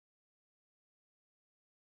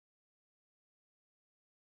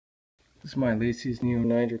This is my Lasius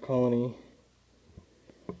Neoniger colony.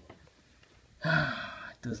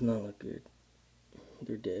 It does not look good.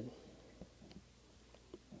 They're dead.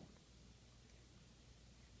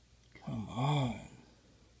 Come on.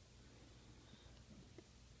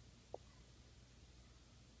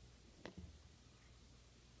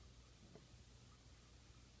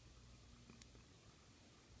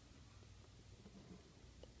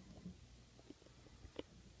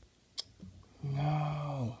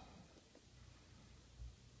 No.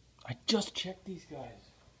 I just checked these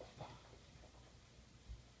guys.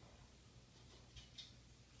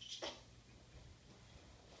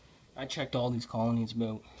 I checked all these colonies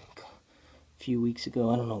about a few weeks ago.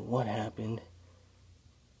 I don't know what happened.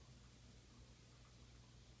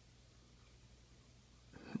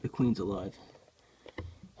 The queen's alive.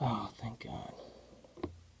 Oh, thank God.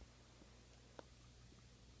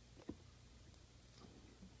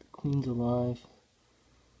 The queen's alive.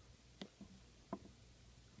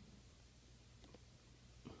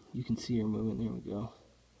 You can see her moving. There we go.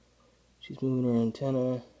 She's moving her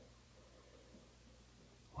antenna.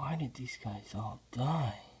 Why did these guys all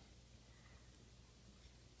die?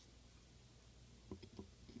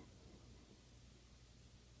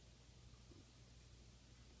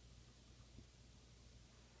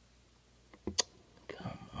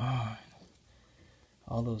 Come on.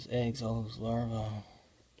 All those eggs, all those larvae.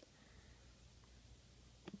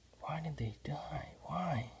 Why did they die?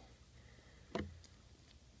 Why?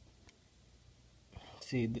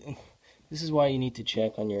 See, this is why you need to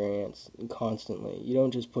check on your ants constantly. You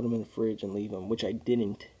don't just put them in the fridge and leave them, which I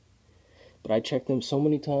didn't. But I checked them so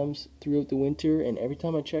many times throughout the winter, and every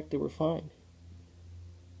time I checked, they were fine.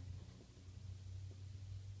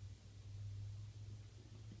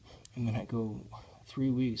 And then I go 3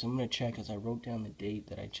 weeks. I'm going to check as I wrote down the date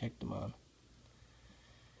that I checked them on.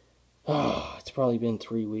 Oh, it's probably been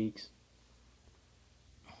 3 weeks.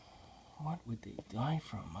 What would they die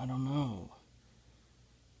from? I don't know.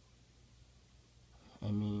 I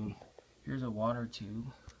mean, here's a water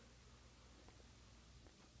tube.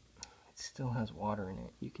 It still has water in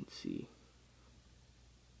it, you can see.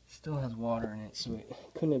 It still has water in it, so it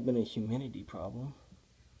couldn't have been a humidity problem.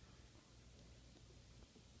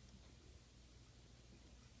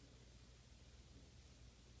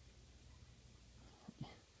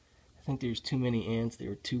 I think there's too many ants, they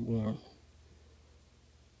were too warm.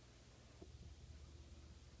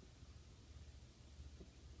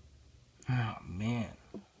 Oh man.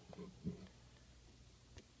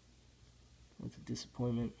 That's a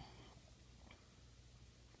disappointment.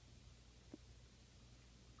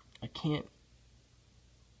 I can't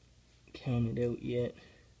count it out yet.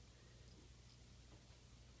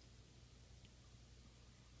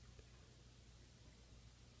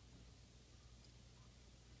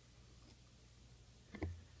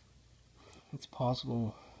 It's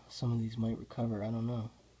possible some of these might recover, I don't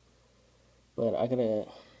know. But I gotta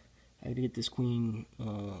get this queen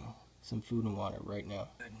some food and water right now.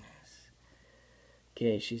 Goodness.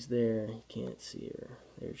 Okay, she's there. You can't see her.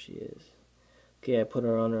 There she is. Okay, I put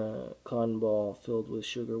her on a cotton ball filled with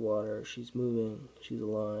sugar water. She's moving. She's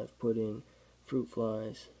alive. Putting fruit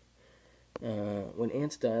flies. When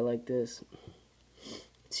ants die like this,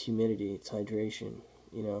 it's humidity. It's hydration.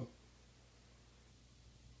 You know.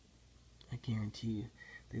 I guarantee you,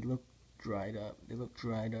 they look dried up. They look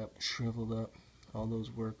dried up, shriveled up. All those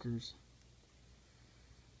workers.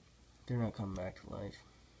 They're not coming back to life.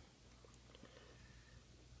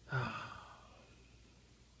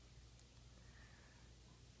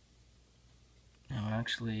 Now,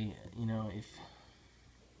 actually, you know, if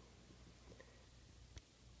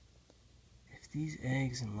these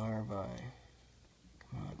eggs and larvae,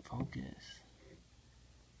 come on, focus,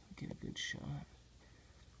 get a good shot.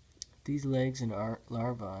 If these legs and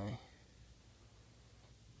larvae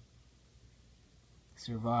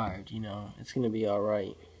survived, you know, it's gonna be all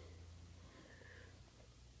right.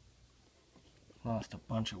 Lost a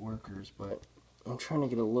bunch of workers, but I'm trying to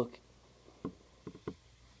get a look.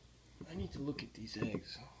 I need to look at these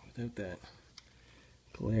eggs without that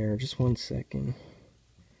glare. Just 1 second.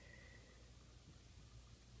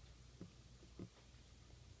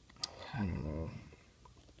 I don't know.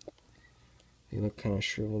 They look kind of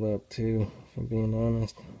shriveled up too, if I'm being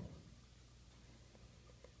honest.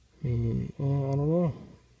 I mean, I don't know.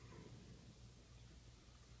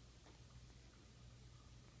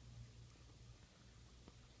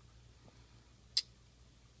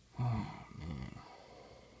 Oh man.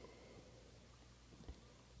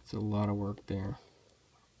 It's a lot of work there.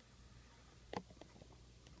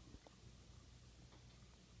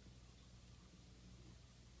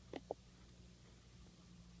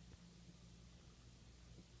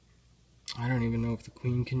 if the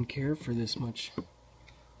queen can care for this much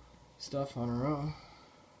stuff on her own.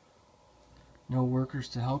 No workers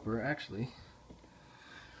to help her, actually.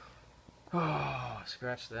 Oh,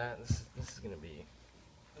 scratch that. This is gonna be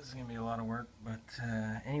a lot of work. But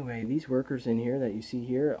anyway, these workers in here that you see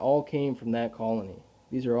here all came from that colony.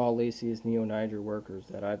 These are all Lasius Neoniger workers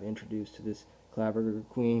that I've introduced to this clapper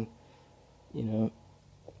queen. You know,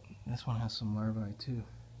 this one has some larvae too.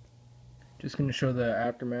 Just going to show the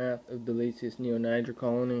aftermath of the Lasius Neoniger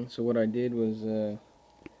colony. So what I did was I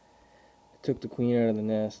took the queen out of the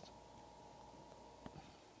nest,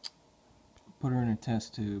 put her in a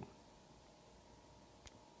test tube,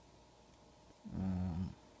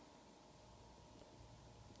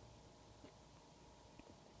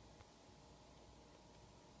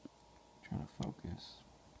 trying to focus.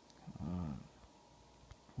 Come on.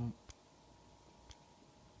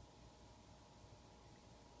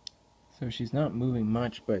 So she's not moving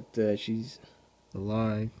much, but she's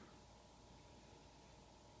alive.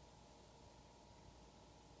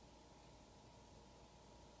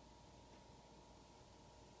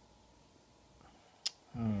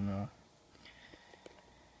 I don't know.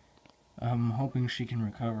 I'm hoping she can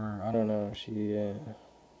recover. I don't know. She's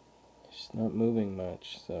not moving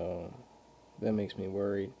much, so that makes me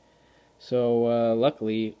worried. So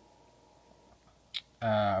luckily,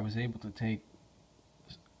 I was able to take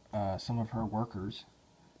some of her workers,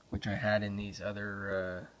 which I had in these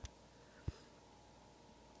other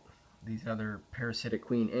parasitic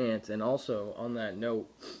queen ants. And also, on that note,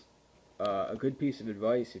 a good piece of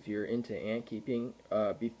advice if you're into ant keeping,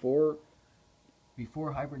 before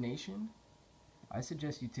hibernation, I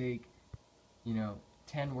suggest you take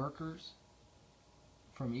 10 workers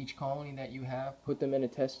from each colony that you have, put them in a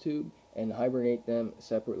test tube, and hibernate them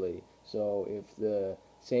separately. So if the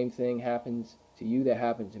same thing happens to you that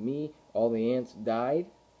happened to me, all the ants died,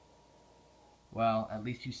 well, at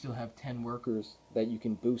least you still have 10 workers that you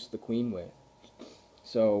can boost the queen with.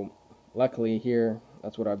 So luckily here,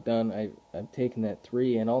 that's what I've done. I've taken that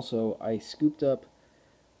 3, and also I scooped up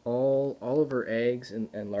all of her eggs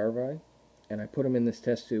and larvae, and I put them in this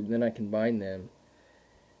test tube. Then I combined them,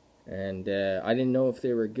 and I didn't know if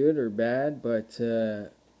they were good or bad, but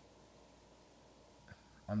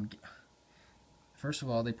first of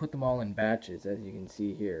all, they put them all in batches, as you can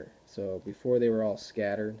see here. So before they were all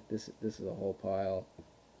scattered. This is a whole pile.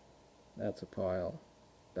 That's a pile.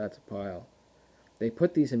 That's a pile. They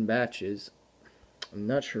put these in batches. I'm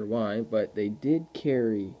not sure why, but they did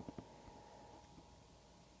carry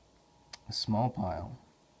a small pile.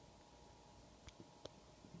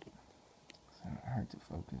 It's hard to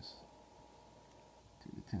focus to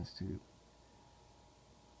the test tube.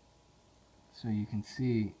 So you can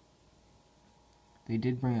see they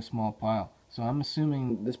did bring a small pile. So I'm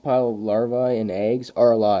assuming this pile of larvae and eggs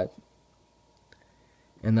are alive,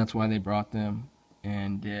 and that's why they brought them.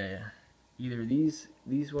 And either these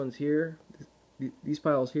ones here, these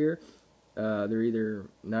piles here, they're either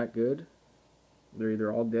not good, they're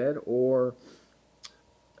either all dead, or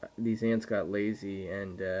these ants got lazy.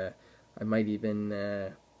 And I might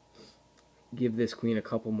even give this queen a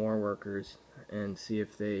couple more workers and see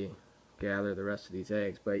if they gather the rest of these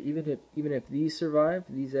eggs. But even if these survive,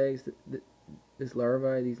 these eggs, these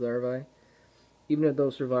larvae, even if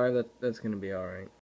those survive, that's going to be all right.